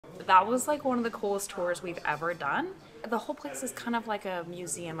That was like one of the coolest tours we've ever done. The whole place is kind of like a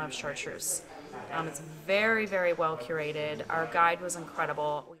museum of chartreuse. It's very, very well curated. Our guide was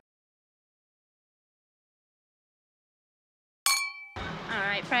incredible.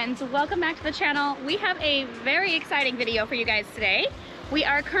 Alright friends, welcome back to the channel. We have a very exciting video for you guys today. We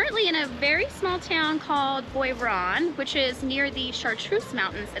are currently in a very small town called Voiron, which is near the Chartreuse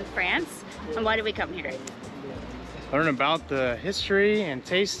Mountains in France. And why did we come here? Learn about the history and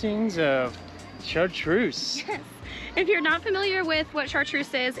tastings of chartreuse. Yes. If you're not familiar with what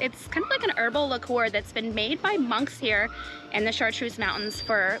chartreuse is, it's kind of like an herbal liqueur that's been made by monks here in the Chartreuse Mountains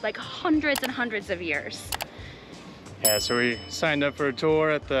for like hundreds and hundreds of years. Yeah, so we signed up for a tour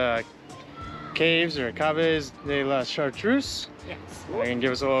at the caves or caves de la Chartreuse. Yes. They can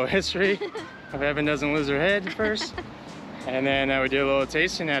give us a little history if Evan doesn't lose her head first. And then we do a little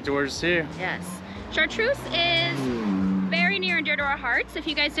tasting afterwards too. Yes. Chartreuse is very near and dear to our hearts. If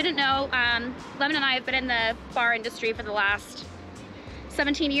you guys didn't know, Lemon and I have been in the bar industry for the last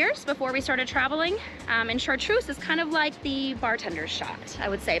 17 years before we started traveling. And chartreuse is kind of like the bartender's shot, I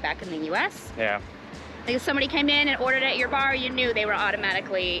would say, back in the US. Yeah. Like if somebody came in and ordered it at your bar, you knew they were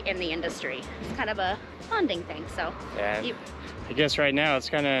automatically in the industry. It's kind of a bonding thing, so. Yeah, I guess right now it's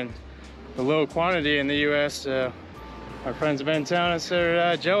kind of the low quantity in the US. Our friends have been telling us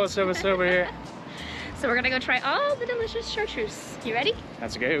they're jealous of us over here. So we're gonna go try all the delicious chartreuse. You ready?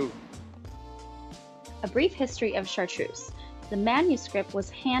 Let's go. A brief history of chartreuse. The manuscript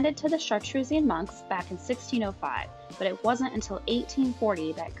was handed to the Chartreusian monks back in 1605, but it wasn't until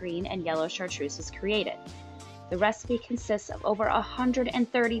 1840 that green and yellow chartreuse was created. The recipe consists of over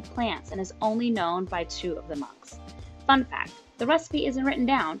 130 plants and is only known by 2 of the monks. Fun fact, the recipe isn't written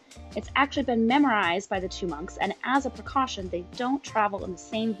down. It's actually been memorized by the 2 monks, and as a precaution, they don't travel in the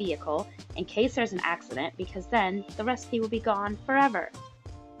same vehicle in case there's an accident, because then the recipe will be gone forever.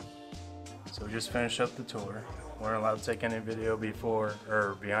 So we just finished up the tour. We weren't allowed to take any video before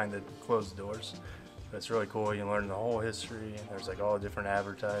or behind the closed doors. But it's really cool. You learn the whole history. There's like all different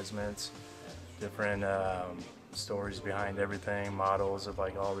advertisements, different stories behind everything, models of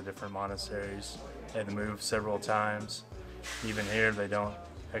like all the different monasteries. They had to move several times. Even here, they don't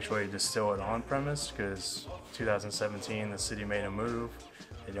actually distill it on premise because 2017 the city made a move.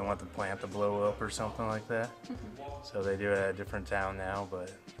 They didn't want the plant to blow up or something like that. So they do it at a different town now, but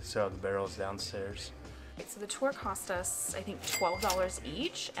they still have the barrels downstairs. So the tour cost us, I think, $12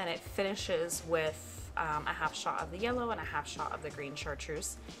 each, and it finishes with a half shot of the yellow and a half shot of the green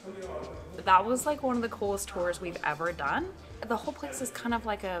chartreuse. That was like one of the coolest tours we've ever done. The whole place is kind of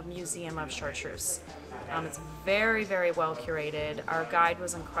like a museum of chartreuse. It's very, very well curated. Our guide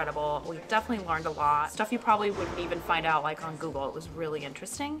was incredible. We definitely learned a lot. Stuff you probably wouldn't even find out like on Google. It was really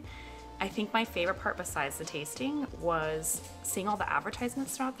interesting. I think my favorite part besides the tasting was seeing all the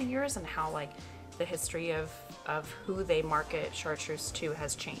advertisements throughout the years and how like the history of who they market chartreuse to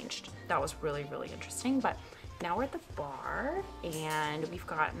has changed. That was really, really interesting. But now we're at the bar and we've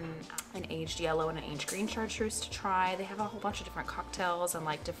gotten an aged yellow and an aged green chartreuse to try. They have a whole bunch of different cocktails and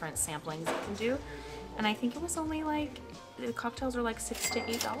like different samplings you can do. And I think it was only like, the cocktails are like $6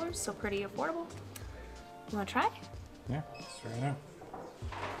 to $8, so pretty affordable. You wanna try? Yeah, let's try it out.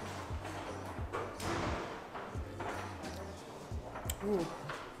 Ooh.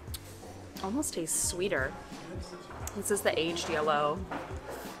 Almost tastes sweeter. This is the aged yellow.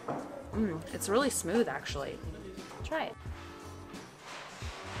 It's really smooth actually. Try it.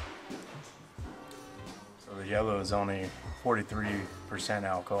 So the yellow is only 43%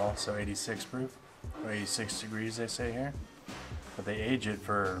 alcohol, so 86 proof, or 86 degrees they say here. But they age it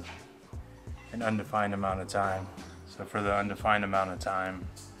for an undefined amount of time. So for the undefined amount of time,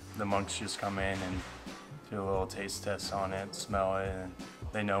 the monks just come in and do a little taste test on it, smell it, and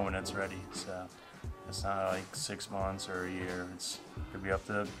they know when it's ready. So it's not like 6 months or a year. It could be up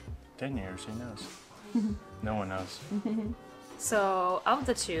to 10 years, who knows? No one knows. So of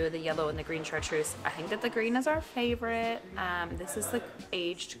the two, the yellow and the green chartreuse, I think that the green is our favorite. This is the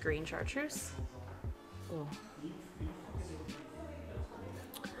aged green chartreuse. Ooh.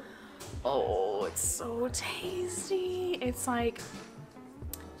 Oh, it's so tasty. It's like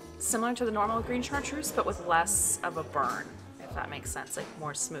similar to the normal green chartreuse, but with less of a burn, if that makes sense, like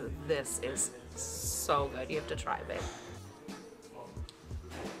more smooth. This is so good. You have to try it, babe.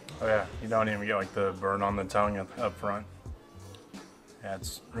 Oh yeah, you don't even get like the burn on the tongue up front. Yeah,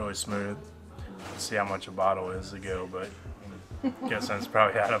 it's really smooth. Let's see how much a bottle is to go, but I'm guessing it's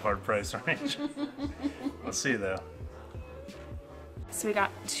probably out of our price range. We'll see though. So we got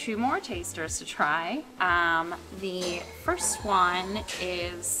 2 more tasters to try. The first one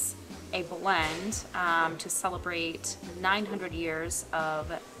is a blend to celebrate 900 years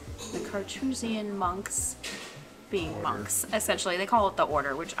of the Chartreusian monks being monks, essentially. They call it the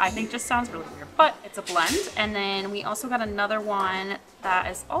order, which I think just sounds really weird, but it's a blend. And then we also got another one that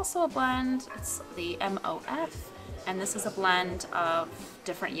is also a blend. It's the MOF, and this is a blend of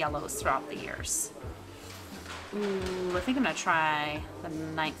different yellows throughout the years. Ooh, I think I'm gonna try the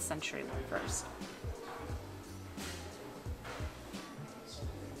 9th century one first.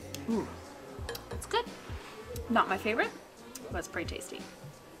 Ooh, it's good. Not my favorite, but it's pretty tasty.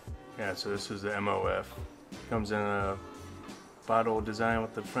 Yeah, so this is the MOF. Comes in a bottle design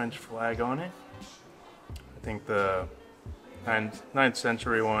with the French flag on it. I think the 9th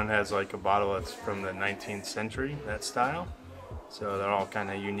century one has like a bottle that's from the 19th century, that style. So they're all kind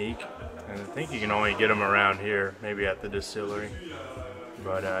of unique. And I think you can only get them around here, maybe at the distillery.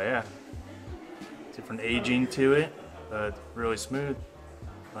 But yeah, different aging to it, but really smooth.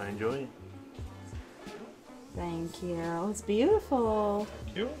 I enjoy it. Thank you. It's beautiful.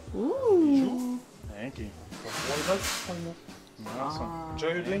 Thank you. Ooh. Thank you. Walnuts. Awesome.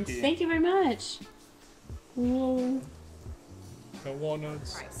 Enjoy your drinks. Thank you very much. Ooh. The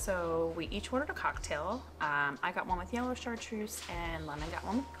walnuts. Alright, so we each ordered a cocktail. I got one with yellow chartreuse and Lemon got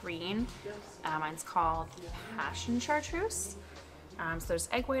one with green. Mine's called Passion Chartreuse. So there's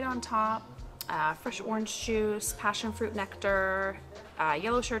egg white on top, fresh orange juice, passion fruit nectar,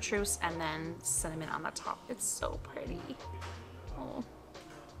 yellow chartreuse, and then cinnamon on the top. It's so pretty. Oh.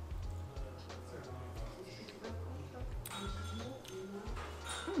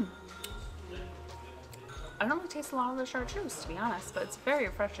 I don't really taste a lot of the chartreuse, to be honest, but it's very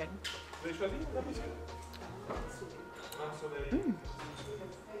refreshing.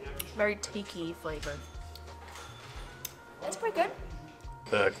 Very teaky flavor. It's pretty good.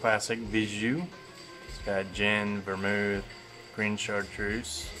 The classic Bijou. It's got gin, vermouth, green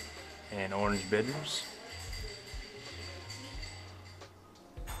chartreuse, and orange bitters.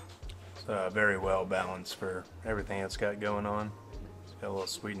 It's very well balanced for everything it's got going on. It's got a little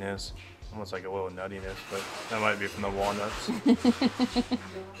sweetness, almost like a little nuttiness, but that might be from the walnuts.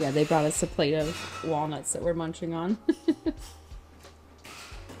 Yeah, they brought us a plate of walnuts that we're munching on.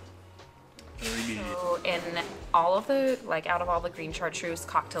 So in all of the, like out of all the green chartreuse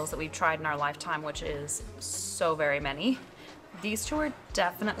cocktails that we've tried in our lifetime, which is so very many, these two are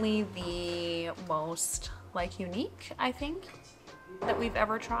definitely the most like unique, I think, that we've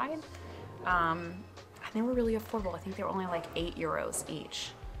ever tried. And they were really affordable. I think they were only like €8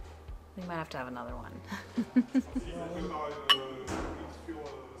 each. We might have to have another one.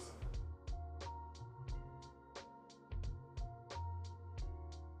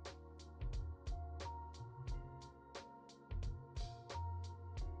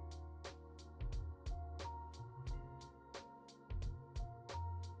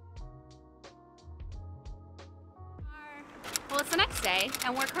 Well, it's the next day,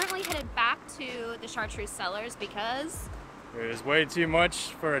 and we're currently headed back to the Chartreuse cellars because It was way too much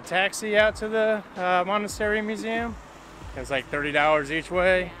for a taxi out to the Monastery Museum. It was like $30 each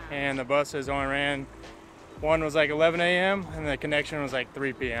way, and the buses only ran. One was like 11 a.m. and the connection was like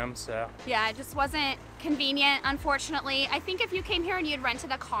 3 p.m. So yeah, it just wasn't convenient, unfortunately. I think if you came here and you had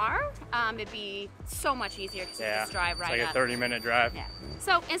rented a car, it'd be so much easier because you could just drive right it's like up. a 30-minute drive. Yeah.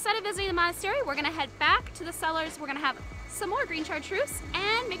 So instead of visiting the monastery, we're gonna head back to the cellars. We're gonna have some more green chartreuse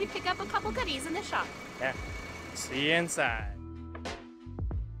and maybe pick up a couple goodies in the shop. Yeah. See you inside.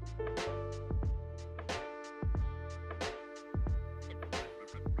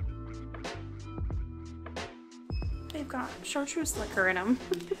 They've got Chartreuse Liqueur in them.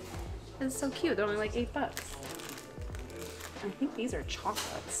 It's so cute. They're only like $8. I think these are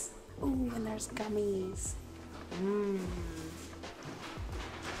chocolates. Ooh, and there's gummies. Mmm.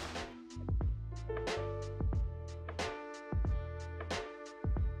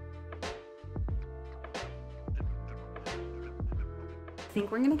 I think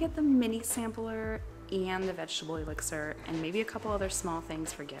we're gonna get the mini sampler and the vegetable elixir and maybe a couple other small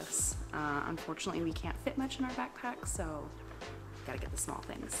things for gifts. Unfortunately, we can't fit much in our backpack, so gotta get the small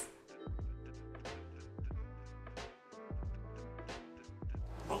things.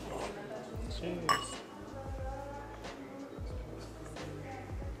 Cheers.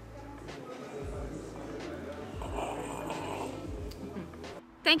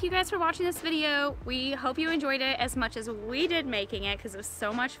 Thank you guys for watching this video. We hope you enjoyed it as much as we did making it because it was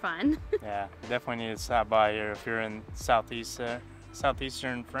so much fun. Yeah, definitely need to stop by here if you're in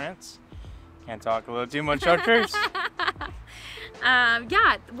southeastern France. Can't talk a little too much chartreuse.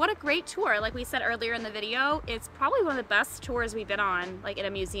 Yeah, what a great tour. Like we said earlier in the video, it's probably one of the best tours we've been on, like in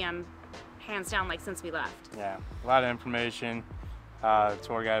a museum, hands down, like since we left. Yeah, a lot of information. The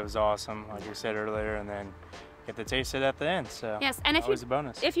tour guide was awesome, like we said earlier, and then get to taste it at the end. So yes, and always a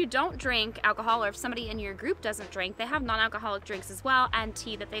bonus. If you don't drink alcohol, or if somebody in your group doesn't drink, they have non-alcoholic drinks as well, and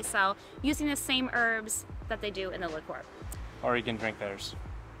tea that they sell using the same herbs that they do in the liqueur. Or you can drink theirs.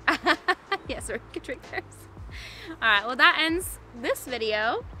 Yes, or you can drink theirs. All right, well that ends this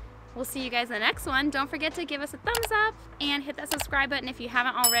video. We'll see you guys in the next one. Don't forget to give us a thumbs up and hit that subscribe button if you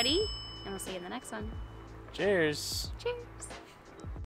haven't already. And we'll see you in the next one. Cheers. Cheers.